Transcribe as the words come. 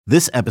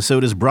This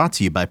episode is brought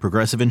to you by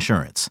Progressive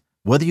Insurance.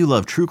 Whether you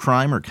love true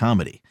crime or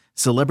comedy,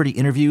 celebrity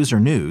interviews or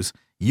news,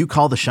 you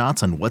call the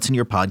shots on what's in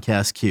your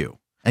podcast queue.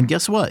 And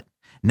guess what?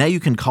 Now you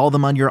can call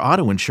them on your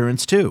auto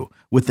insurance too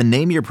with the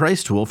Name Your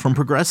Price tool from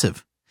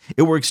Progressive.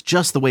 It works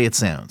just the way it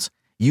sounds.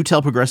 You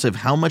tell Progressive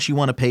how much you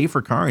want to pay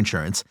for car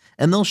insurance,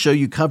 and they'll show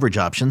you coverage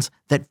options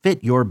that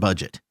fit your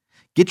budget.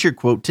 Get your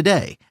quote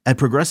today at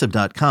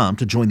Progressive.com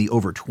to join the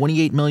over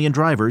 28 million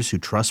drivers who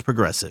trust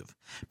Progressive.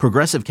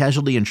 Progressive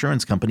Casualty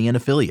Insurance Company and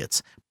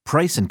Affiliates.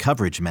 Price and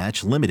coverage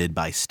match limited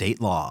by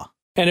state law.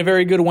 And a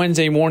very good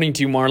Wednesday morning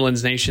to you,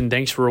 Marlins Nation.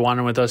 Thanks for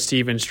rewinding with us.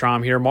 Steven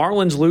Strom here.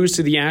 Marlins lose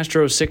to the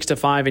Astros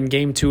 6-5 in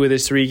Game 2 of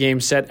this three-game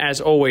set. As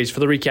always, for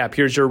the recap,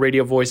 here's your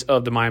radio voice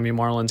of the Miami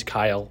Marlins,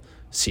 Kyle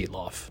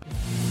Seeloff.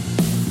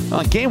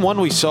 In Game 1,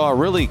 we saw a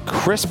really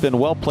crisp and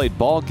well-played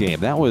ball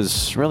game. That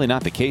was really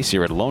not the case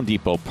here at Lone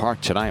Depot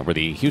Park tonight, where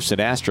the Houston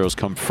Astros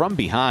come from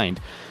behind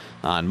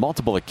on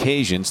multiple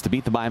occasions to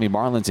beat the Miami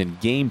Marlins in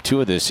Game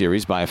 2 of this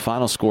series by a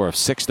final score of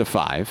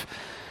 6-5.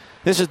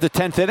 This is the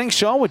 10th inning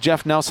show with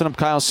Jeff Nelson and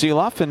Kyle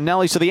Seeloff. And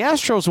Nelly, so the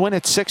Astros win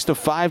at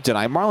 6-5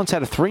 tonight. Marlins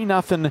had a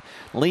 3-0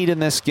 lead in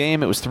this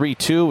game. It was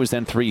 3-2. It was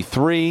then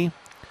 3-3,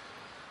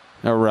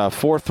 or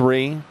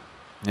 4-3.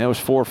 It was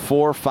 4-4,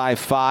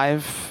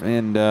 5-5,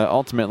 and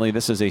ultimately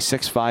this is a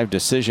 6-5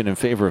 decision in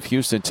favor of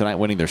Houston tonight,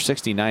 winning their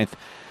 69th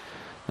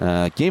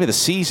game of the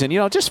season. You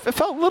know, just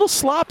felt a little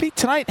sloppy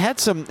tonight. Had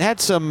some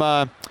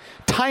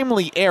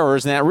timely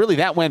errors, and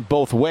that went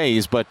both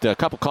ways, but a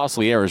couple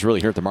costly errors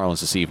really hurt the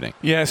Marlins this evening.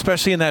 Yeah,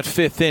 especially in that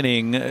fifth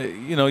inning.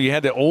 You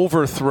had the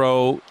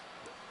overthrow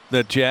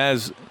that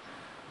Jazz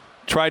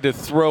tried to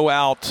throw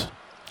out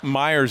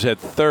Myers at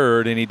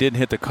third, and he didn't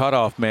hit the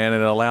cutoff man,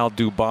 and it allowed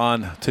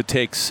Dubon to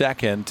take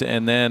second,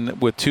 and then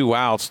with 2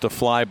 outs, the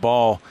fly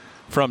ball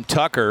from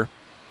Tucker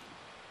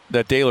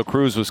that De La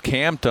Cruz was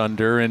camped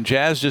under, and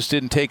Jazz just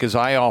didn't take his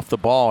eye off the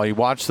ball. He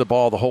watched the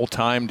ball the whole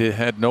time,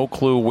 had no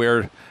clue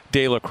where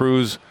De La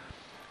Cruz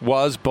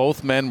was.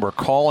 Both men were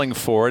calling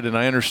for it, and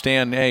I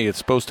understand, hey, it's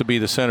supposed to be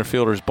the center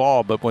fielder's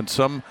ball, but when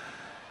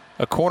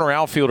a corner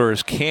outfielder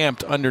is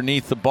camped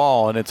underneath the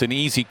ball and it's an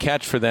easy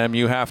catch for them,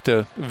 you have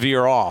to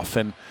veer off.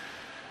 And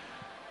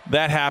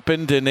that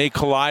happened, and they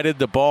collided.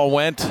 The ball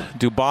went.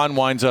 Dubon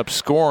winds up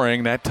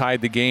scoring. That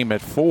tied the game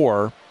at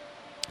 4.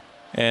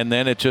 And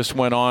then it just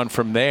went on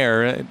from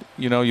there.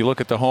 You look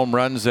at the home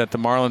runs that the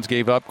Marlins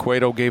gave up.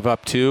 Cueto gave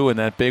up 2, and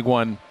that big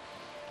one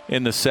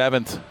in the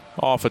 7th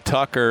off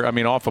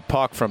a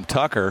puck from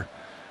Tucker.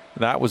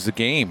 That was the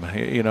game.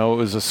 It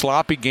was a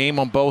sloppy game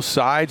on both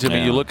sides. I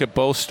mean, you look at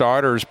both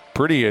starters,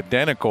 pretty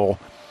identical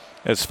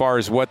as far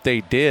as what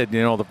they did.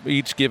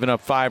 Each giving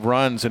up 5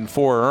 runs and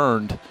 4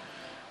 earned.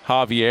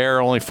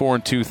 Javier only 4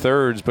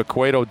 2/3, but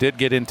Cueto did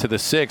get into the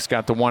 6th,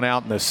 got the 1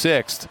 out in the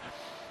 6th.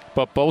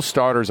 But both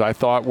starters, I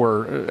thought,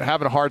 were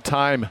having a hard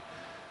time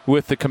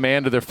with the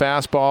command of their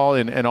fastball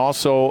and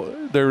also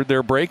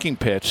their breaking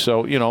pitch.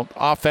 So,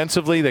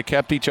 offensively, they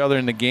kept each other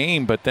in the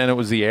game, but then it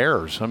was the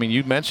errors. I mean,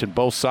 you mentioned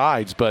both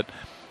sides, but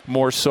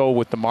more so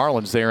with the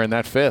Marlins there in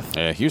that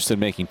 5th. Houston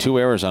making 2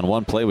 errors on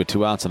 1 play with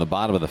 2 outs in the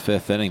bottom of the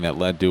 5th inning that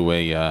led to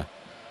a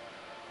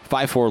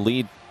 5-4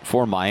 lead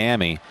for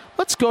Miami.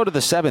 Let's go to the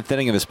 7th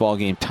inning of this ball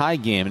game, tie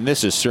game, and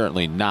this is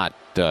certainly not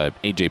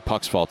A.J.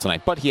 Puck's fault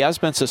tonight, but he has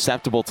been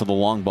susceptible to the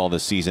long ball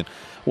this season.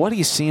 What are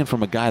you seeing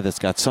from a guy that's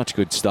got such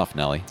good stuff,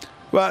 Nelly?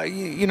 Well,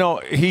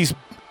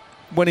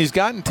 when he's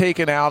gotten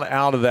taken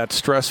out of that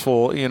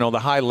stressful, the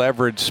high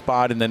leverage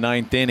spot in the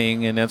 9th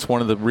inning, and that's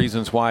one of the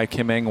reasons why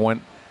Kim Ng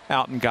went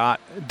out and got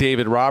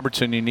David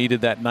Robertson. You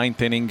needed that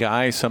 9th inning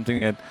guy,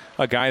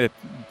 a guy that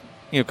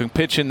can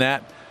pitch in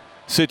that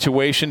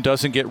situation,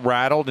 doesn't get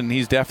rattled, and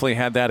he's definitely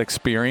had that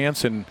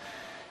experience, and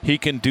he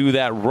can do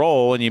that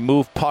role. And you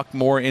move Puck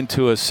more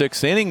into a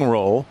 6th inning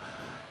role.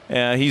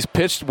 He's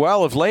pitched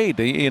well of late.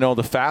 The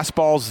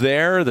fastball's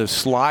there, the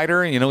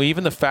slider.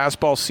 Even the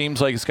fastball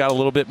seems like it's got a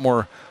little bit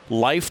more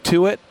life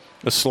to it.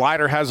 The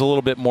slider has a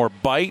little bit more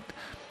bite.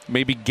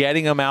 Maybe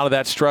getting him out of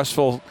that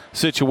stressful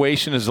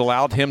situation has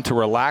allowed him to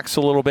relax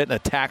a little bit and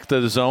attack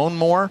the zone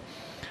more.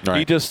 Right.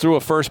 He just threw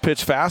a first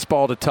pitch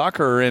fastball to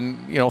Tucker,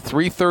 and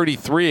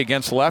 333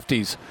 against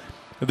lefties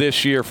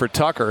this year for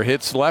Tucker.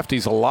 Hits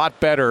lefties a lot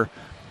better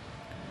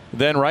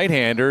than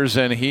right-handers,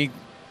 and he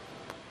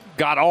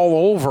got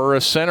all over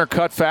a center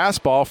cut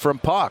fastball from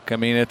Puck. I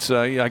mean, it's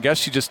I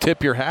guess you just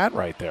tip your hat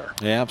right there.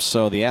 Yeah,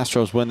 so the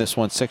Astros win this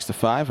one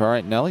 6-5. All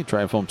right, Nelly,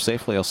 drive home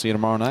safely. I'll see you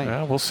tomorrow night.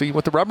 Yeah, we'll see you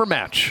with the rubber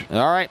match.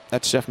 All right,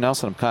 that's Jeff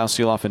Nelson. I'm Kyle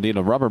Seeloff. Indeed,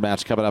 a rubber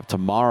match coming up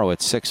tomorrow at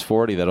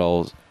 6:40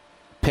 that'll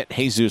pit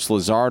Jesus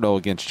Luzardo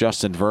against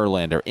Justin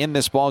Verlander. In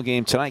this ball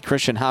game tonight,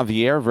 Christian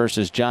Javier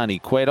versus Johnny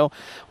Cueto.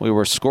 We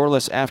were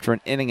scoreless after an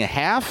inning and a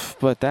half,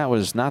 but that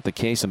was not the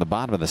case in the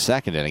bottom of the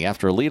 2nd inning.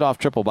 After a leadoff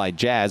triple by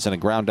Jazz and a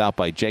ground out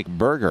by Jake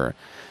Berger,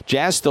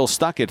 Jazz still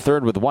stuck at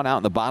 3rd with 1 out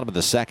in the bottom of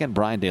the 2nd.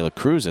 Brian De La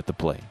Cruz at the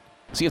plate.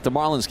 See if the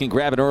Marlins can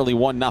grab an early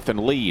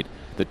 1-0 lead.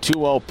 The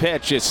 2-0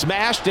 pitch is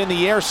smashed in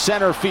the air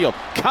center field.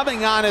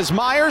 Coming on is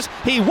Myers.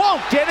 He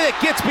won't get it.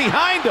 It gets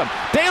behind him.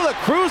 De La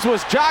Cruz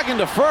was jogging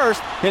to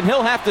first, and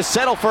he'll have to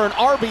settle for an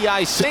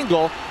RBI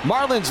single.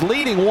 Marlins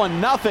leading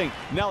 1-0.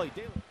 Nelly.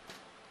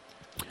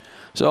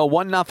 So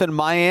 1-0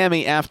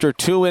 Miami after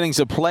 2 innings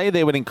of play.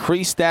 They would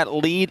increase that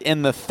lead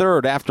in the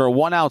third after a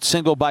 1-out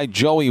single by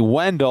Joey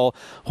Wendell.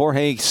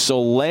 Jorge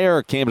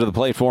Soler came to the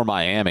plate for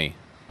Miami.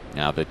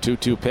 Now the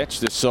 2-2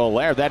 pitch to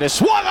Soler. That is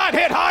swung on,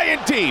 hit high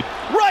and deep.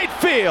 Right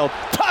field.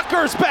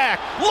 Tucker's back.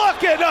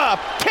 Looking up.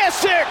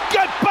 Kiss it.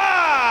 Goodbye.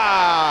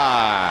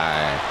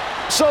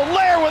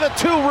 Soler with a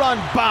 2-run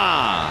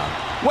bomb.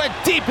 Went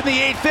deep in the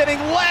 8th inning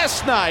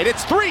last night.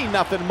 It's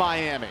 3-0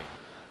 Miami.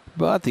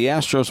 But the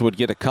Astros would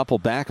get a couple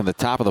back in the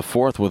top of the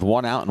 4th with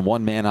 1 out and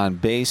 1 man on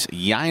base.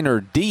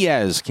 Yainer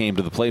Diaz came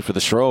to the plate for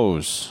the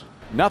Stros.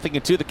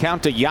 0-2 the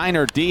count to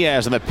Yainer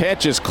Diaz, and the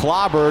pitch is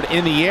clobbered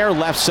in the air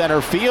left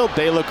center field.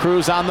 De La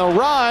Cruz on the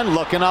run,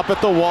 looking up at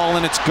the wall,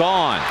 and it's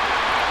gone.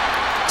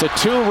 It's a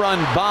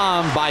 2-run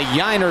bomb by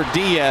Yainer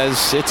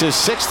Diaz. It's his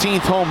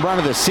 16th home run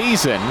of the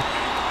season.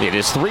 It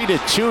is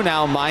 3-2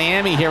 now.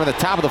 Miami here in the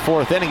top of the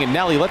 4th inning. And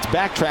Nelly, let's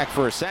backtrack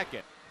for a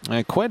second.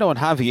 Cueto and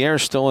Javier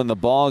still in the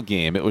ball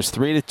game. It was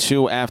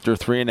 3-2 after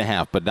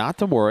 3.5. But not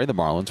to worry, the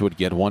Marlins would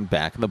get one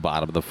back in the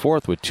bottom of the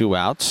 4th with 2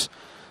 outs.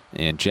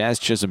 And Jazz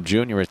Chisholm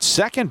Jr. at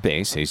second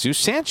base. Jesus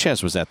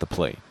Sanchez was at the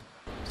plate.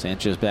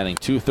 Sanchez batting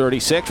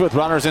 .236 with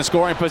runners in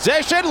scoring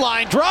position.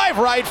 Line drive,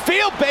 right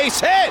field,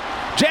 base hit.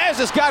 Jazz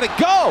has got to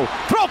go.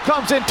 Throw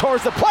comes in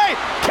towards the plate.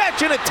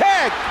 Catch and a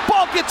tag.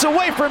 Ball gets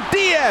away from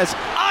Diaz.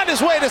 On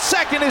his way to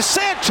second is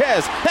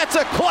Sanchez. That's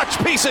a clutch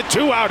piece of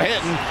 2-out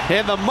hitting.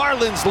 And the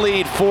Marlins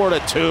lead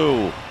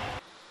 4-2.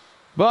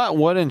 But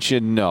wouldn't you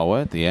know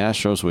it, the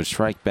Astros would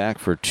strike back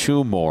for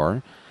 2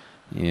 more.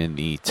 In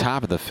the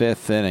top of the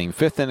 5th inning.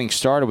 5th inning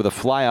started with a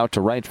fly out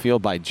to right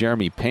field by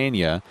Jeremy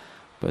Pena.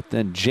 But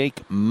then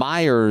Jake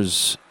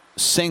Myers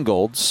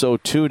singled. So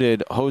too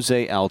did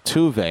Jose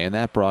Altuve. And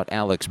that brought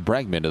Alex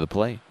Bregman to the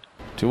plate.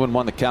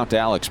 2-1 the count to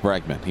Alex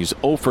Bregman. He's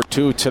 0 for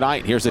 2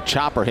 tonight. Here's a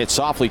chopper hit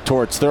softly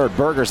towards third.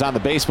 Berger's on the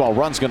baseball.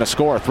 Run's going to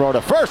score. Throw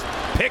to first.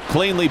 Picked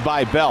cleanly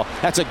by Bell.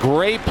 That's a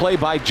great play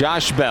by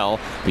Josh Bell.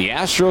 The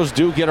Astros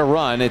do get a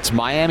run. It's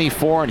Miami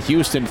 4 and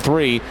Houston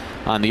 3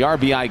 on the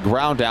RBI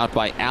ground out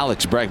by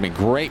Alex Bregman.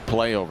 Great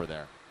play over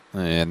there.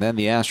 And then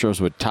the Astros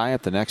would tie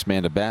it. The next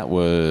man to bat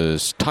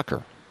was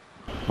Tucker.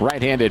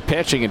 Right-handed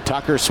pitching, and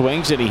Tucker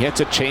swings, and he hits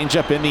a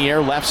changeup in the air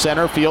left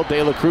center field.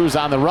 De La Cruz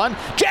on the run.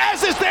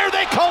 Jazz is there.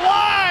 They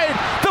collide.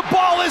 The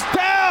ball is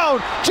down.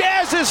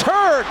 Jazz is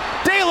hurt.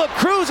 De La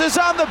Cruz is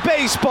on the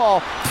baseball.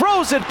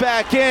 Throws it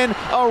back in.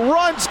 A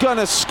run's going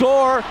to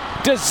score.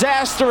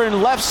 Disaster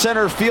in left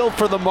center field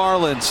for the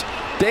Marlins.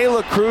 De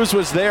La Cruz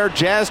was there.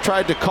 Jazz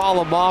tried to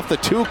call him off. The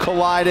two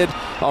collided.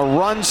 A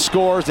run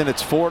scores, and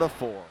it's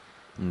 4-4.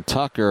 And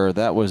Tucker,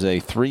 that was a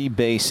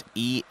 3-base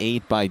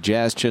E8 by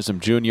Jazz Chisholm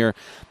Jr.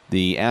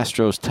 The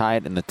Astros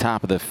tied in the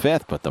top of the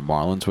 5th, but the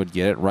Marlins would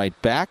get it right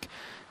back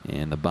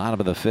in the bottom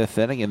of the 5th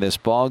inning in this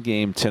ball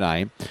game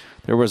tonight.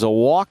 There was a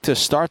walk to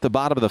start the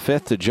bottom of the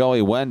 5th to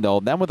Joey Wendell.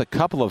 Then with a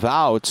couple of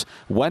outs,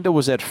 Wendell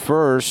was at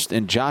first,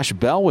 and Josh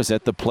Bell was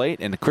at the plate,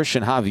 and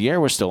Christian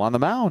Javier was still on the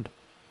mound.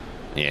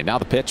 And now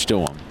the pitch to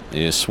him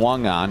is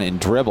swung on and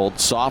dribbled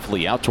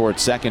softly out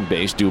towards second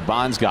base.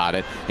 Dubon's got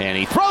it, and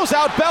he throws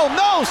out Bell.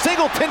 No!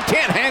 Singleton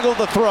can't handle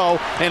the throw,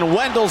 and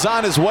Wendell's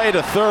on his way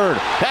to third.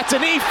 That's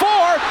an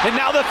E4, and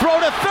now the throw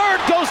to third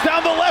goes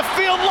down the left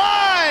field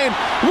line.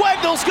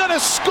 Wendell's going to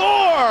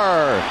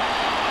score.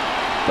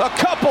 A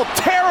couple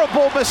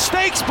terrible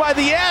mistakes by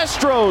the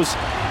Astros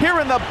here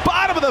in the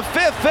bottom of the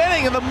 5th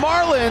inning, and the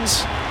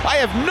Marlins, I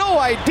have no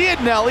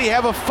idea, Nelly,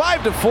 have a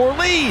 5-4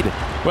 lead.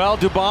 Well,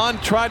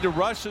 Dubon tried to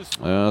rush his.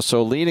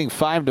 So leading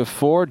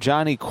 5-4,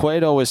 Johnny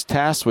Cueto is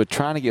tasked with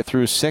trying to get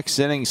through 6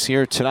 innings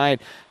here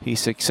tonight. He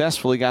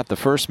successfully got the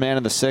first man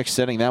in the 6th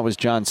inning. That was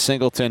John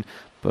Singleton,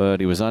 but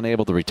he was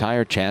unable to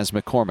retire Chas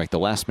McCormick, the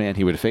last man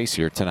he would face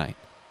here tonight.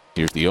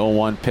 Here's the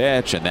 0-1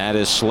 pitch, and that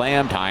is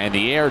slammed high in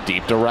the air,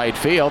 deep to right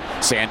field.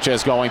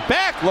 Sanchez going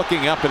back,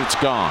 looking up, and it's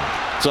gone.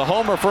 It's a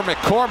homer for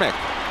McCormick,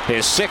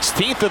 his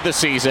 16th of the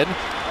season,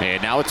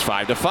 and now it's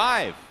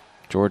 5-5.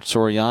 George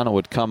Soriano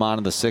would come on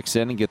in the 6th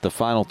inning, get the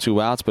final 2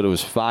 outs, but it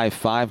was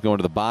 5-5 going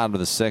to the bottom of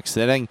the 6th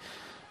inning.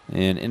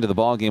 And into the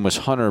ballgame was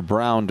Hunter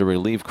Brown to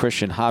relieve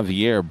Christian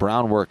Javier.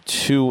 Brown worked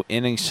 2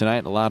 innings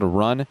tonight, allowed a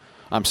run.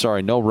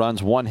 No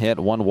runs, 1 hit,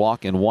 1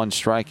 walk, and 1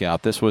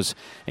 strikeout. This was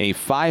a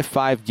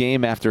 5-5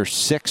 game after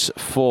 6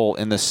 full.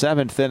 In the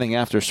 7th inning,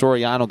 after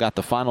Soriano got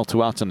the final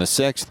 2 outs in the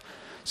 6th,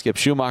 Skip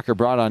Schumacher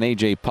brought on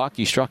A.J. Puck.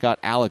 He struck out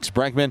Alex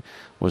Bregman.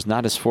 Was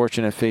not as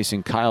fortunate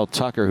facing Kyle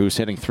Tucker, who's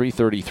hitting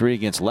 .333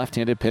 against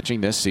left-handed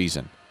pitching this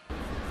season.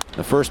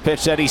 The first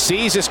pitch that he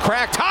sees is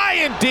cracked high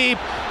and deep.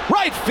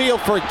 Right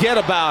field, forget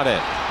about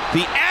it.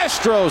 The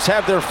Astros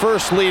have their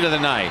first lead of the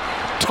night.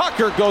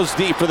 Tucker goes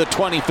deep for the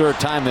 23rd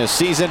time this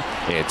season.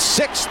 It's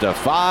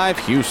 6-5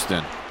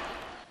 Houston.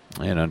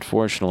 And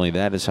unfortunately,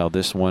 that is how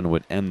this one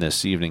would end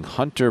this evening.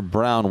 Hunter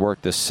Brown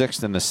worked the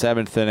 6th and the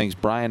 7th innings.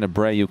 Brian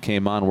Abreu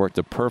came on, worked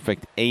a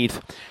perfect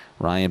 8th.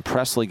 Ryan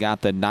Presley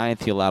got the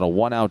 9th. He allowed a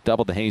 1-out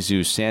double to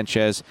Jesus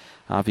Sanchez.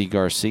 Avi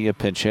Garcia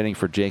pinch hitting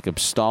for Jacob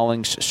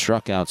Stallings.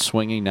 Struck out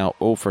swinging, now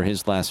 0 for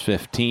his last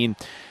 15.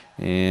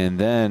 And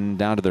then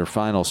down to their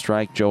final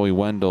strike, Joey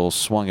Wendell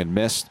swung and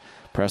missed.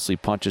 Presley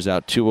punches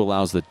out 2,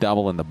 allows the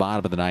double in the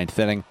bottom of the 9th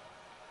inning.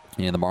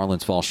 And the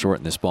Marlins fall short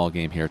in this ball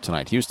game here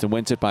tonight. Houston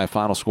wins it by a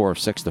final score of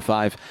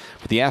 6-5.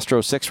 For the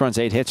Astros, 6 runs,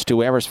 8 hits,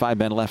 2 errors, 5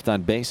 men left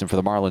on base. And for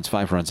the Marlins,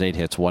 5 runs, 8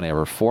 hits, 1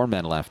 error, 4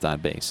 men left on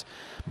base.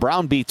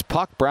 Brown beats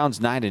Puck. Brown's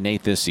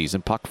 9-8 this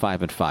season. Puck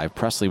 5-5.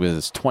 Presley with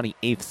his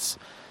 28th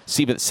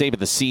save of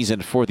the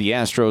season for the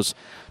Astros.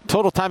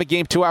 Total time of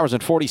game, 2 hours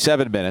and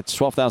 47 minutes.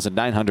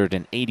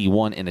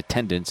 12,981 in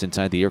attendance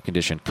inside the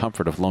air-conditioned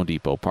comfort of Lone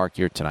Depot Park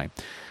here tonight.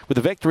 With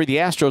the victory, the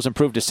Astros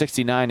improved to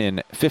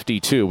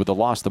 69-52. With the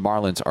loss, the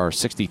Marlins are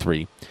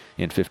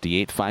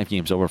 63-58. 5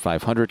 games over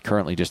 500.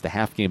 Currently just a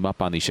half game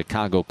up on the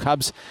Chicago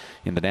Cubs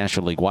in the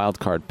National League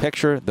wildcard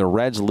picture. The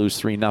Reds lose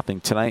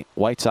 3-0 tonight.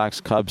 White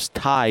Sox Cubs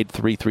tied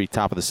 3-3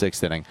 top of the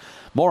 6th inning.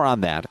 More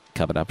on that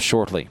coming up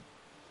shortly.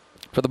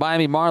 For the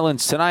Miami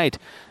Marlins tonight,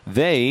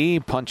 they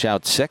punch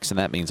out 6, and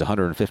that means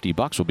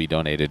 $150 will be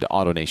donated to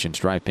AutoNation's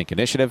Drive Pink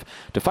initiative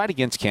to fight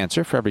against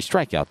cancer. For every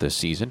strikeout this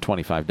season,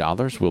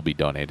 $25 will be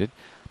donated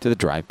to the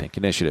Drive Pink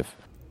initiative.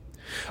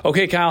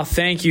 Okay, Kyle,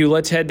 thank you.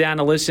 Let's head down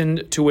to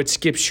listen to what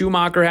Skip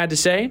Schumacher had to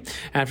say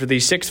after the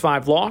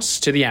 6-5 loss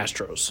to the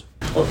Astros.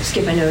 Well,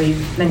 Skip, I know you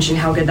mentioned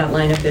how good that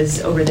lineup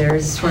is over there.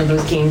 It's one of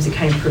those games that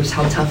kind of proves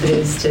how tough it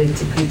is to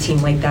put a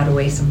team like that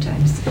away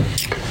sometimes.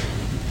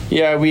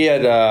 Yeah, we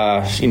had,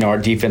 our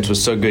defense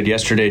was so good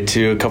yesterday,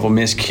 too. A couple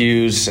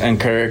miscues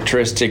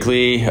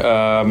uncharacteristically,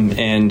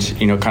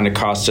 and, kind of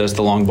cost us.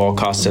 The long ball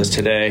cost us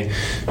today.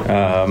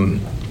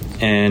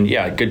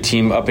 Good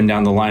team up and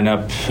down the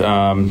lineup.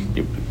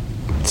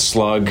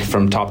 Slug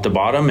from top to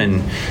bottom,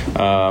 and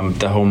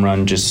the home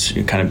run just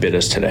kind of bit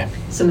us today.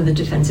 Some of the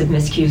defensive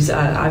miscues,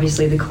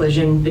 obviously the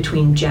collision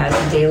between Jazz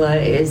and De La,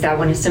 is that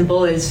one as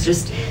simple as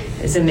just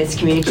is a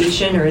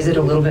miscommunication, or is it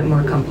a little bit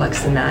more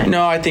complex than that?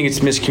 No, I think it's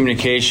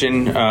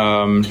miscommunication.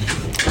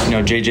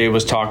 JJ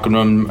was talking to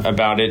him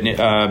about it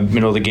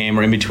middle of the game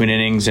or in between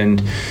innings,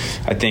 and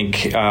I think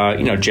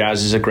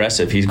Jazz is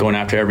aggressive. He's going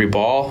after every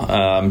ball.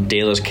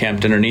 De La's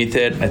camped underneath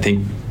it. I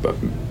think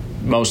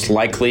most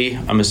likely,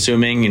 I'm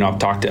assuming,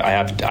 I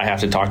have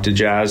to talk to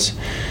Jazz,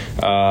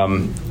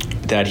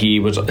 that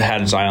he had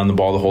his eye on the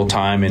ball the whole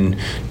time and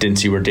didn't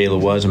see where De La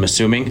was, I'm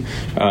assuming.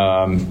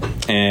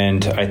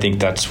 And I think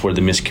that's where the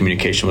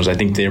miscommunication was. I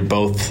think they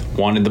both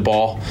wanted the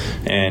ball,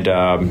 and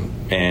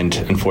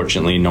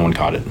unfortunately no one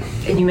caught it.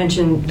 And you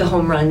mentioned the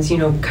home runs,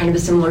 kind of a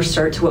similar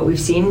start to what we've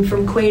seen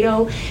from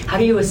Cueto. How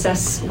do you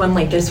assess one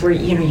like this where,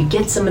 you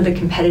get some of the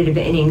competitive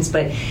innings,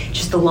 but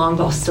just the long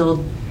ball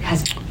still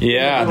has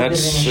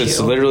it's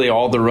literally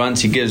all the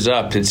runs he gives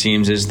up, it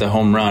seems, is the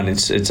home run.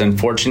 It's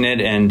unfortunate,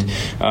 and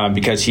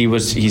because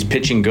he's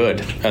pitching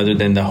good other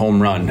than the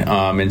home run.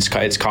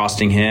 It's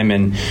costing him,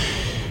 and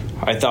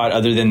I thought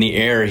other than the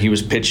air, he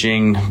was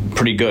pitching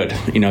pretty good,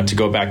 to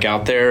go back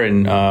out there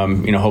and,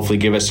 hopefully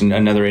give us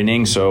another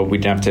inning. So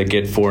we'd have to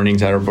get 4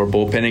 innings out of our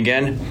bullpen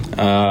again.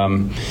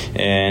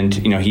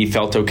 He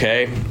felt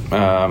okay.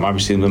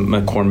 Obviously the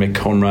McCormick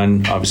home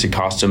run obviously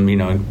cost him,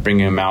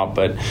 bringing him out.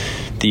 But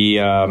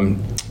he's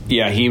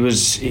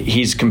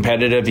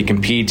competitive. He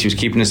competes. He was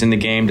keeping us in the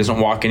game, doesn't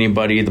walk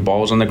anybody. The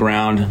ball was on the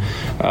ground.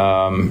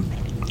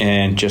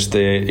 And just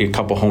a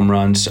couple home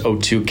runs,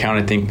 0-2 count,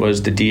 I think,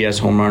 was the Diaz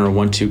home run, or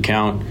 1-2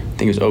 count. I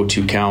think it was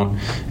 0-2 count.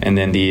 And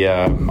then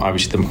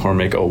obviously the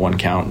McCormick 0-1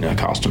 count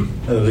cost him.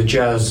 The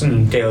Jazz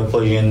and De La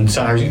collision,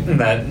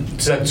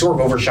 that sort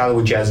of overshadowed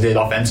what Jazz did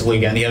offensively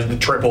again. He has the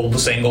triple, the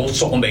single,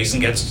 stolen base,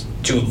 and gets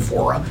 2 of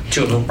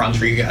the runs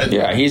for you guys.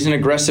 Yeah, he's an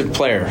aggressive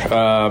player.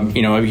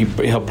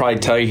 He'll probably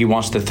tell you he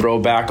wants to throw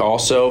back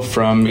also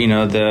from,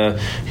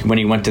 when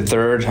he went to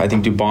third. I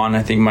think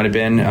Dubon, might have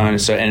been.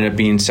 So it ended up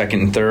being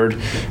second and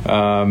third.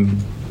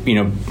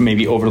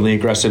 Maybe overly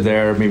aggressive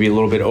there, maybe a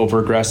little bit over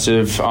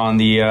aggressive on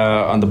the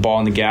ball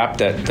in the gap,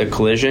 the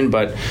collision,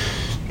 but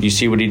you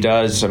see what he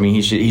does.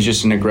 He's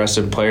just an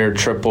aggressive player.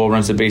 Triple,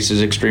 runs the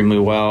bases extremely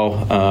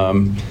well.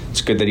 It's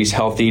good that he's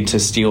healthy to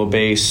steal a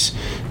base.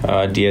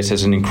 Diaz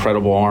has an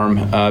incredible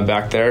arm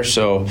back there.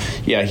 So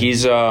yeah,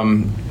 he's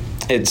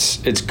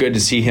it's good to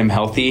see him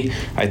healthy.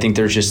 I think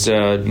there's just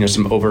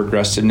some over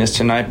aggressiveness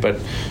tonight, but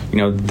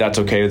that's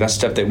okay. That's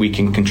stuff that we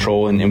can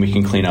control and we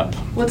can clean up.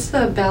 What's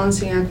the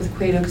balancing act with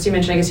Cueto? Because you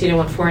mentioned, I guess he didn't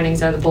want 4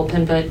 innings out of the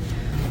bullpen, but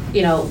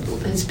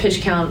his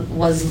pitch count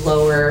was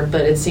lower,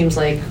 but it seems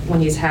like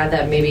when he's had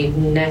that maybe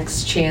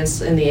next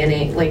chance in the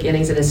inning, like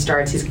innings in his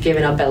starts, he's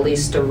given up at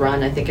least a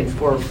run, I think in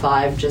 4 or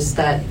 5. Just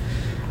that,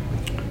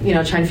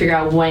 trying to figure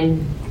out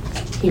when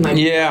he might.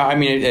 Yeah, I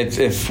mean,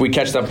 if we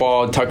catch that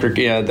ball, Tucker,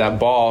 that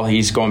ball,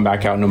 he's going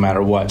back out no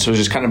matter what. So it was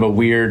just kind of a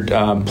weird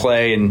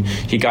play, and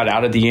he got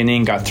out of the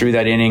inning, got through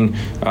that inning.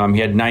 He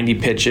had 90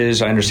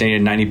 pitches. I understand he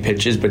had 90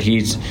 pitches, but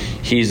he's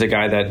a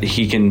guy that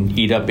he can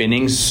eat up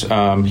innings.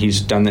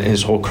 He's done that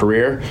his whole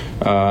career.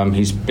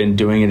 He's been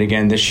doing it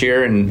again this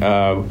year, and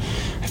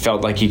I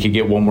felt like he could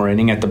get one more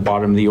inning at the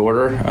bottom of the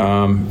order.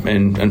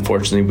 And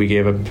unfortunately, we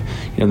gave up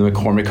the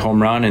McCormick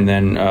home run, and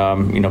then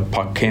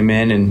Puck came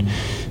in and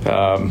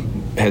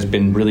has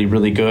been really,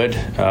 really good.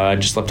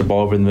 Just left the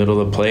ball over in the middle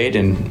of the plate,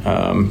 and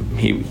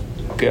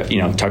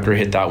Tucker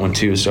hit that one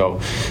too. So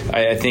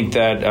I think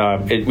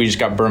that we just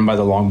got burned by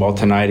the long ball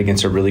tonight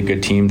against a really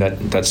good team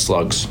that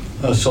slugs.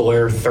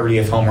 Soler,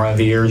 30th home run of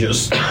the year.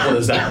 Just what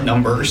does that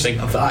number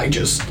signify?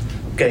 Just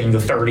getting to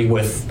 30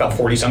 with about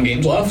 40-some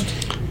games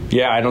left?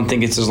 Yeah, I don't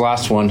think it's his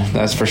last one.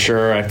 That's for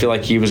sure. I feel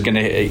like he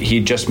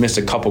just missed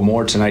a couple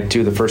more tonight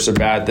too. The first at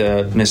bat,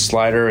 the missed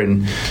slider,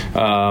 and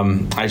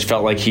I just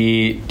felt like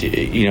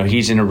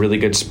he's in a really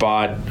good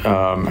spot.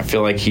 I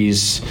feel like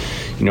he's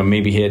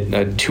maybe hit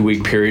a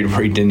 2-week period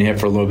where he didn't hit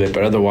for a little bit,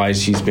 but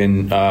otherwise he's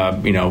been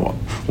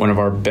one of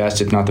our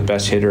best, if not the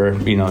best hitter.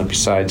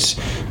 Besides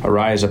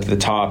Arias up at the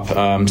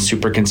top,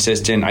 super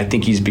consistent. I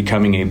think he's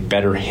becoming a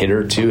better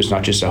hitter too. It's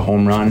not just a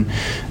home run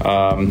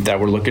that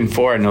we're looking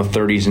for. I know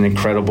 30 is an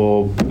incredible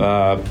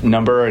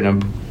number and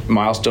a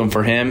milestone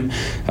for him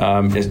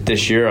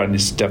this year.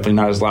 It's definitely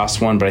not his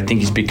last one, but I think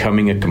he's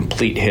becoming a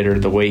complete hitter.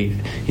 The way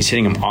he's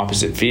hitting him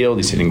opposite field,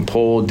 he's hitting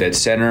pole, dead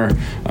center.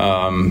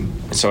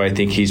 So I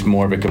think he's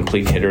more of a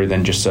complete hitter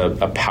than just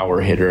a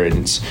power hitter, and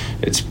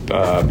it's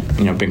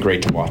been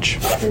great to watch.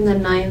 In the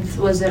ninth,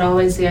 was it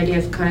always the idea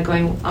of kind of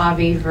going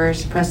Avi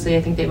versus Presley?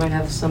 I think they might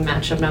have some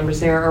matchup numbers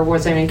there, or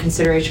was there any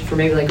consideration for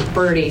maybe like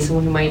Birdie,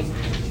 someone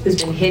who's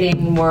been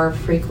hitting more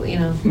frequently,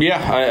 Yeah,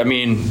 I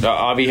mean,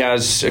 Avi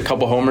has a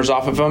couple homers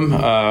off of him.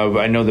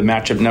 I know the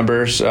matchup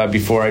numbers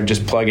before I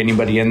just plug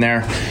anybody in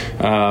there.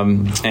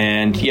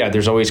 And yeah,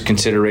 there's always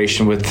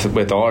consideration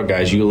with all our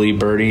guys, Yuli,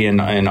 Birdie,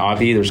 and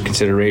Avi. There's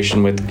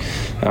consideration with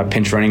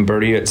pinch running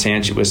Birdie with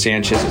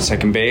Sanchez at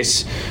second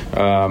base.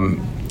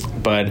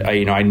 But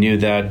I knew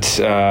that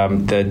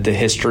the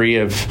history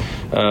of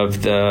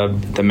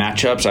the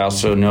matchups. I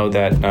also know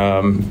that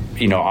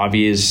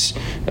Avi is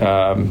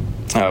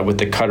with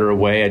the cutter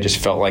away. I just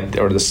felt like,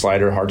 or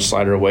the hard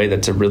slider away.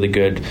 That's a really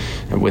good,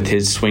 with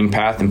his swing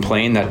path and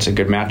plane. That's a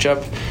good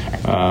matchup.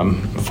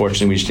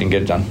 Unfortunately, we just didn't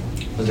get it done.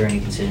 Was there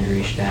any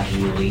consideration to have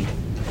Yuli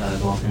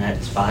go off in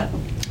that spot?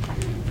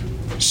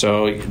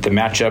 So the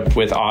matchup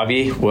with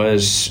Avi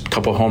was a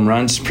couple home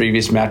runs,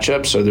 previous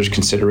matchup. So there's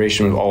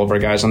consideration with all of our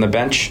guys on the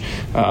bench.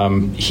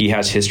 He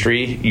has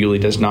history. Yuli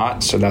does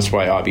not. So that's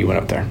why Avi went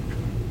up there.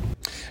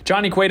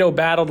 Johnny Cueto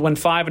battled, went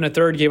 5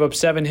 1/3, gave up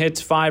 7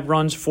 hits, 5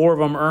 runs, 4 of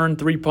them earned,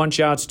 3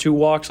 punch-outs, 2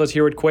 walks. Let's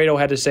hear what Cueto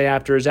had to say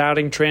after his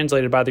outing,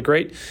 translated by the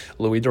great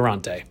Louis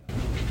Durante.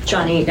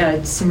 Johnny,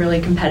 some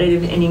really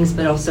competitive innings,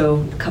 but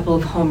also a couple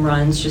of home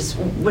runs. Just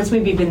what's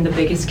maybe been the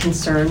biggest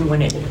concern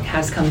when it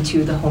has come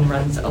to the home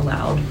runs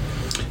allowed?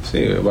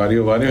 Sí,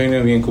 varios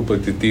innings bien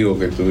competitivos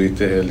que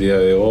tuviste el día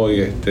de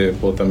hoy,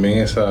 pues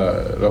también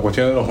la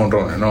cuestión de los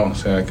jonrones, ¿no? O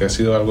sea, que ha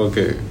sido algo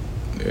que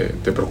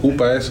 ¿te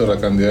preocupa eso, la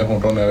cantidad de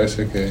jonrones a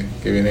veces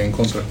que vienen en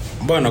contra?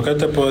 Bueno, ¿qué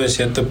te puedo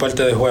decir? Esto es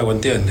parte del juego,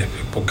 ¿entiendes?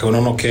 Porque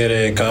uno no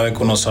quiere, cada vez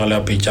que uno sale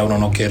a pichar, uno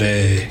no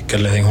quiere que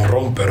le den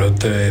jonrón, pero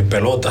esto es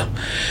pelota.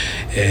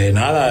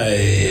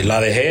 La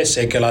dejé,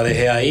 sé que la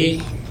dejé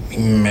ahí, y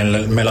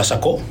me la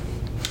sacó.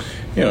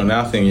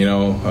 Nothing,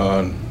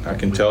 I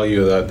can tell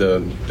you that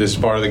this is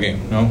part of the game,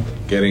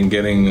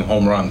 getting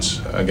home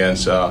runs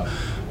against...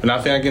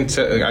 nothing I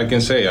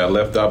can say. I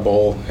left that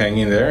ball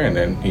hanging there, and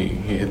then he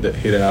hit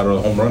it out of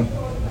the home run.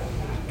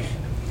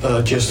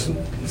 Just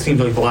seems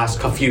like the last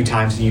few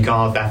times that you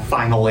got off that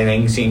final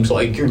inning, seems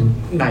like you're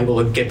not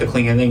able to get the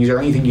clean innings. Is there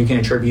anything you can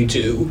attribute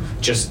to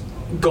just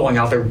going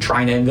out there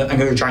trying to end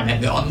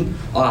on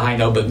a high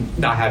note, but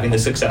not having the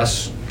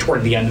success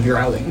toward the end of your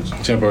outings?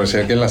 Siempre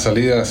decía que en la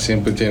salida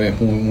siempre tienes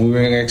muy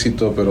buen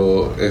éxito,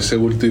 pero ese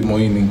último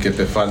inning que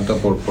te falta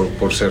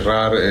por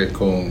cerrar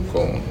con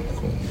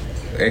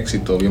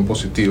éxito bien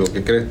positivo.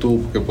 ¿Qué crees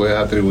tú que puedes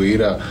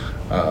atribuir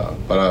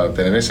para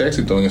tener ese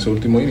éxito en ese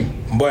último inning?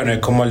 Bueno, es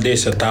como él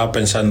dice, estaba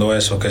pensando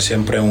eso, que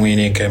siempre un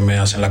inning que me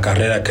hacen la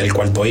carrera, que es el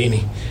cuarto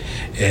inning.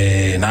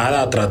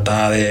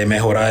 Tratar de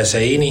mejorar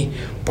ese inning,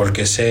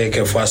 porque sé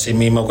que fue así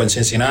mismo con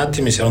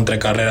Cincinnati, me hicieron 3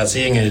 carreras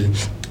así en el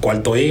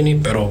cuarto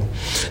inning, pero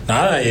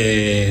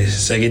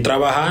seguir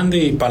trabajando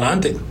y para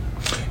adelante.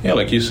 Yeah,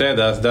 like you said,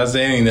 that's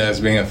the inning that's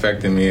been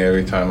affecting me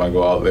every time I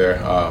go out there.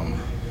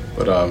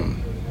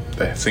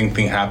 The same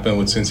thing happened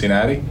with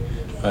Cincinnati.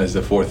 It's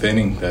the 4th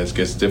inning that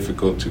gets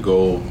difficult to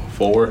go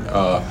forward.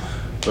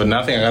 But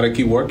nothing, I got to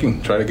keep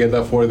working, try to get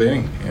that 4th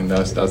inning, and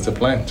that's the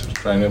plan, just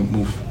trying to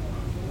move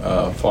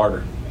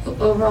farther.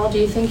 Overall, do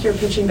you think you're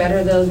pitching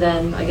better, though,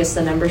 than, I guess,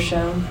 the numbers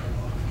show?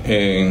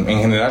 En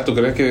general, ¿tú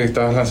crees que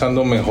estás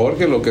lanzando mejor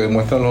que lo que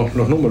demuestran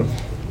los números?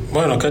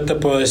 Bueno, ¿qué te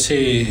puedo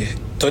decir?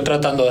 Estoy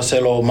tratando de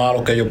hacer lo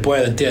malo que yo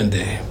pueda,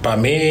 ¿entiendes? Para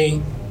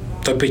mí,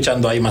 estoy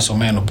pichando ahí más o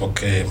menos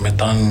porque me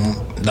están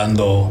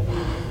dando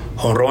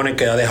jonrones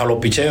que ya deja los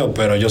picheos,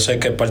 pero yo sé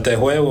que es parte del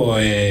juego,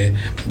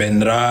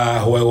 vendrá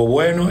juego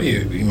bueno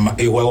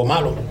y juego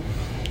malo.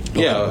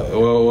 Yeah,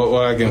 well,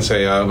 what I can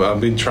say, I've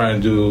been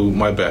trying to do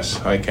my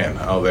best I can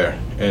out there.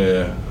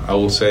 I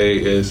will say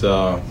is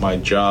my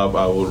job,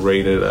 I will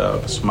rate it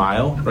a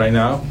smile right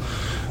now.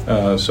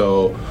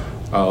 So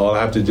all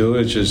I have to do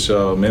is just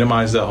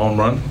minimize the home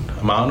run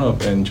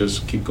amount and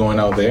just keep going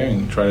out there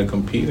and try to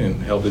compete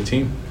and help the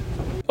team.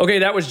 Okay,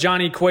 that was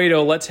Johnny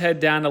Cueto. Let's head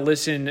down to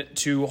listen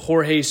to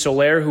Jorge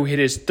Soler, who hit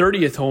his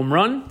 30th home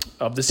run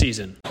of the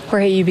season.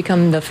 Jorge, you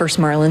become the first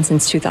Marlin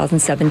since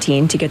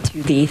 2017 to get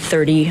to the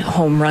 30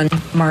 home run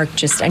mark.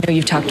 I know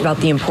you've talked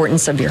about the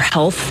importance of your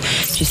health.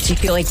 Do you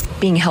feel like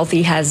being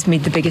healthy has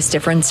made the biggest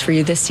difference for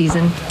you this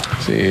season?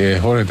 Sí,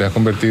 Jorge, te has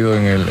convertido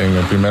en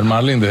el primer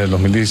Marlin desde el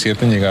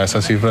 2017 en llegar a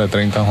esa cifra de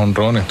 30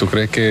 jonrones. ¿Tú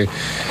crees que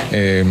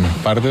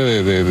parte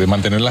de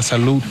mantener la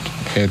salud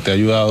te ha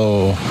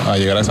ayudado a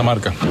llegar a esa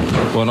marca?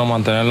 Bueno,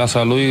 mantener la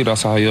salud y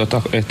gracias a Dios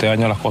este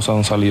año las cosas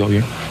han salido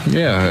bien.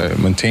 Yeah,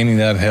 maintaining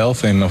that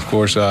health and of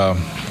course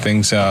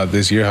things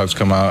this year have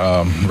come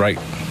out right.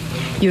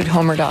 You had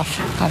homered off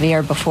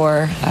Javier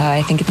before,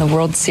 I think in the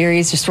World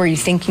Series. Just were you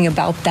thinking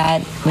about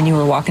that when you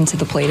were walking to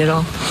the plate at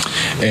all?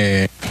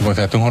 Pues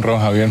te daste un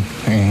jonrón, Javier,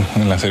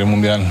 en la Serie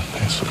Mundial.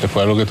 ¿Eso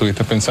fue algo que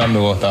estuviste pensando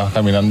cuando estabas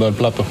caminando del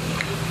plato?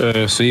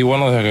 Sí,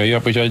 bueno, desde que iba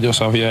a pichar yo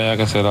sabía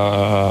ya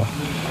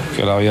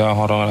que la había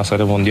mejorado en la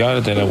Serie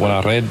Mundial, tiene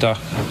buena recta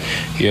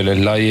y el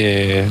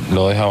slide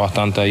lo deja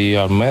bastante ahí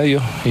al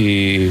medio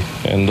y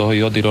en 2 y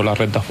 2 tiró la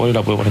recta fuera y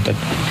la pude conectar.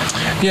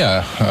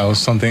 Yeah, it was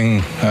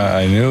something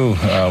I knew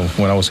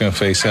when I was going to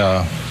face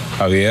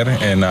Javier,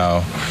 and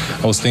I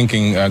was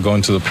thinking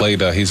going to the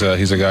plate. He's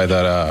a guy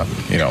that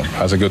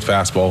has a good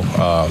fastball.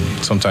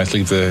 Sometimes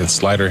leaves the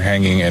slider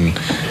hanging, and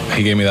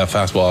he gave me that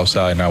fastball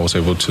outside, and I was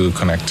able to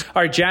connect.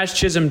 All right, Jazz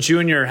Chisholm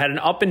Jr. had an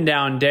up and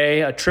down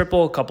day, a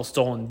triple, a couple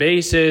stolen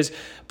bases,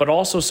 but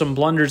also some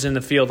blunders in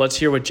the field. Let's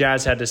hear what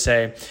Jazz had to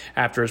say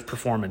after his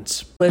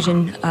performance.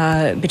 Collision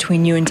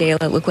between you and Dale,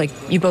 it looked like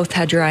you both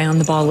had your eye on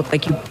the ball, looked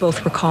like you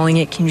both were calling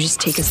it. Can you just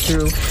take us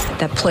through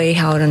that play,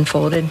 how it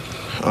unfolded?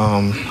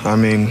 I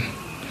mean,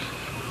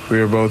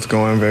 we were both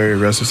going very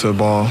aggressive to the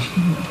ball.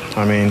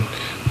 I mean,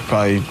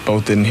 probably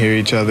both didn't hear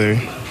each other,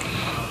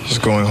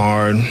 just going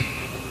hard,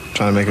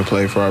 trying to make a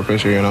play for our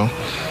pitcher, It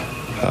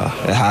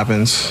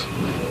happens.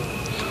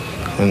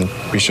 And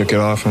we shook it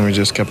off and we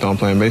just kept on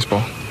playing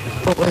baseball.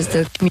 What was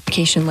the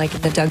communication like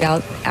in the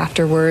dugout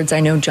afterwards?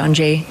 I know John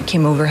Jay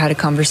came over, had a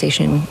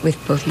conversation with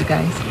both you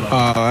guys.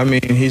 I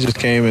mean, he just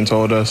came and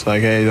told us,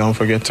 like, hey, don't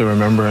forget to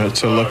remember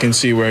to look and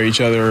see where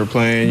each other are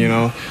playing,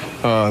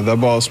 That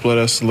ball split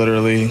us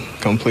literally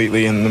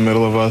completely in the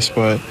middle of us,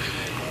 but,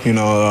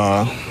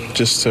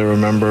 just to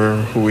remember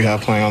who we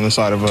have playing on the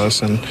side of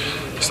us and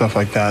stuff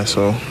like that.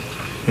 So,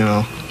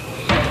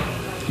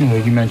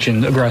 You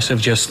mentioned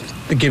aggressive, just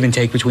the give and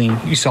take between,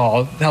 you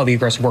saw how the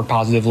aggressive worked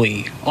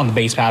positively on the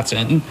base paths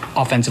and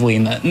offensively,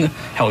 and then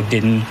how it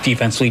didn't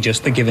defensively,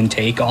 just the give and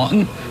take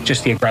on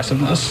just the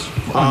aggressiveness.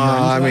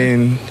 I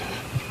mean,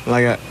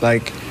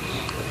 like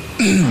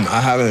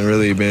I haven't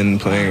really been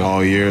playing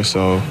all year,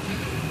 so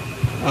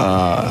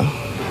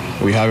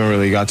we haven't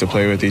really got to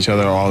play with each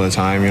other all the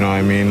time, you know what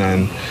I mean?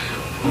 And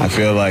I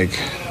feel like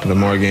the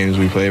more games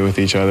we play with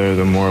each other,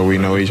 the more we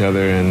know each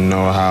other and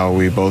know how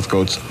we both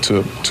go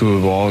to the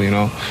ball,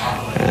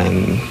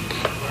 and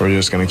we're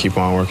just going to keep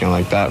on working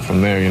like that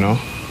from there,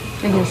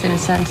 I guess in a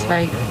sense,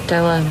 right,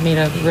 Della made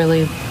a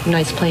really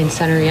nice play in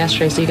center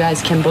yesterday, so you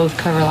guys can both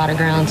cover a lot of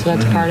ground, so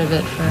that's part of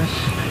it.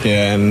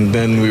 Yeah, and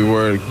then we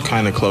were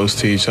kind of close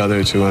to each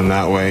other, too, in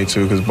that way,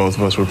 too, because both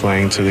of us were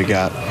playing to the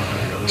gap.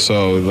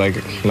 So, like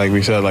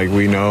we said,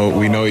 we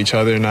know each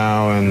other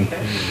now, and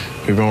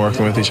we've been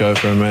working with each other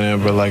for a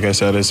minute, but like I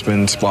said, it's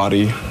been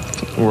spotty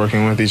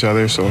working with each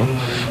other, so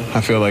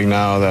I feel like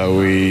now that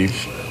we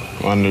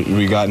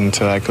got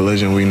into that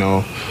collision, we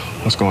know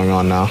what's going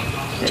on now.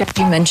 Jeff,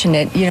 you mentioned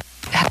it,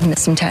 have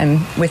missed some time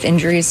with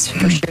injuries,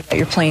 for sure that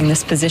you're playing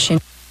this position.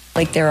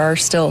 Like there are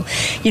still,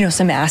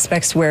 some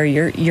aspects where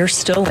you're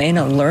still in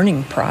a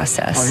learning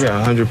process. Oh,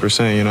 yeah, 100%.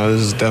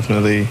 This is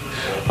definitely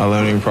a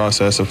learning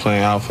process of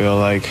playing outfield.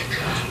 Like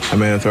I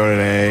made a throw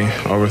today,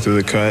 overthrew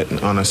the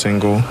cut on a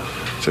single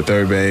to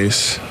third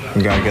base.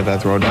 You gotta get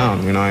that throw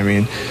down. You know what I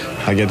mean?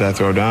 I get that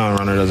throw down,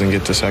 runner doesn't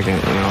get to second.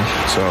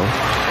 So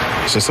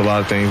it's just a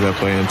lot of things that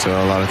play into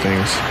a lot of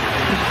things.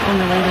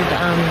 Unrelated,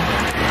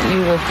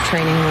 you were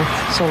training with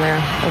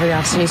Soler over the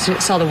offseason.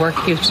 You saw the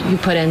work you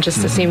put in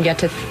just to see him get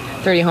to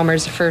 30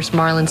 homers, the first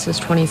Marlins since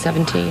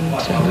 2017.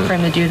 So for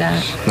him to do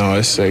that. No,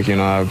 it's sick.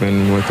 I've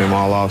been with him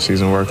all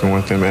offseason, working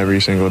with him every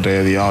single day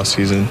of the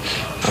offseason.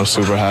 I'm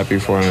super happy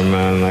for him,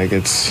 man.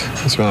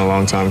 It's been a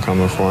long time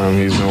coming for him.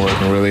 He's been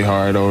working really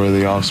hard over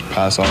the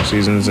past off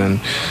seasons,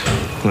 and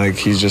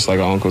he's just like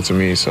an uncle to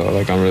me. So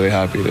I'm really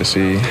happy to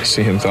see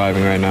him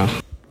thriving right now.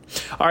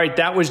 All right,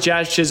 that was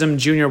Jazz Chisholm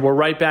Jr. We're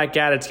right back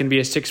at it. It's going to be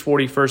a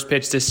 6:40 first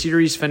pitch. The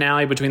series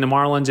finale between the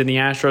Marlins and the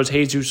Astros.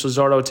 Jesus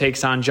Luzardo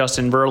takes on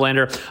Justin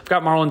Verlander. I've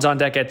got Marlins on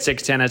deck at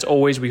 6:10. As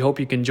always, we hope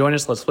you can join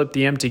us. Let's flip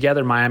the M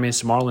together.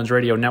 Miami's Marlins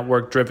Radio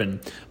Network, driven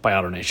by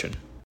AutoNation.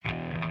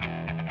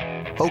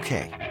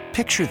 Okay,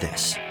 picture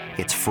this.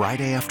 It's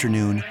Friday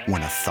afternoon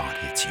when a thought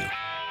hits you.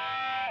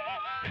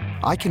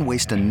 I can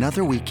waste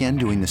another weekend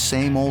doing the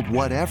same old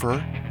whatever,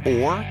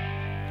 or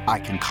I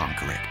can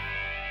conquer it.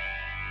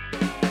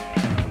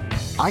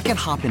 I can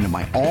hop into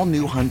my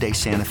all-new Hyundai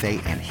Santa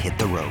Fe and hit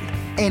the road.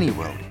 Any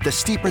road. The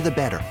steeper, the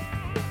better.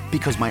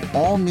 Because my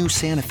all-new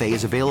Santa Fe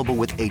is available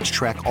with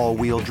H-Track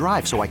all-wheel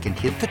drive, so I can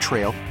hit the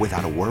trail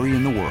without a worry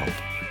in the world.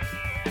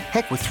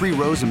 Heck, with 3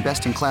 rows and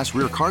best-in-class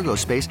rear cargo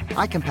space,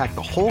 I can pack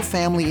the whole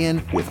family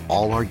in with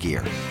all our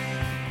gear.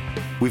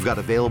 We've got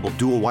available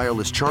dual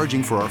wireless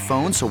charging for our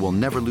phones, so we'll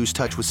never lose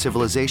touch with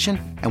civilization,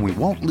 and we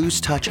won't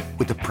lose touch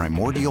with the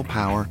primordial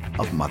power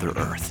of Mother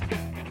Earth.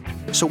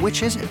 So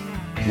which is it?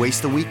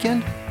 Waste the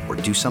weekend or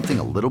do something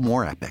a little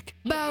more epic?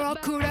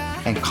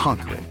 And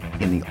conquer it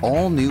in the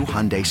all-new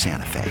Hyundai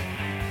Santa Fe.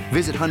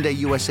 Visit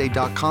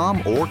HyundaiUSA.com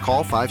or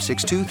call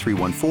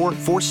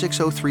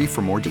 562-314-4603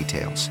 for more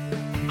details.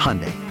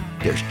 Hyundai,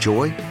 there's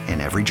joy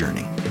in every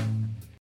journey.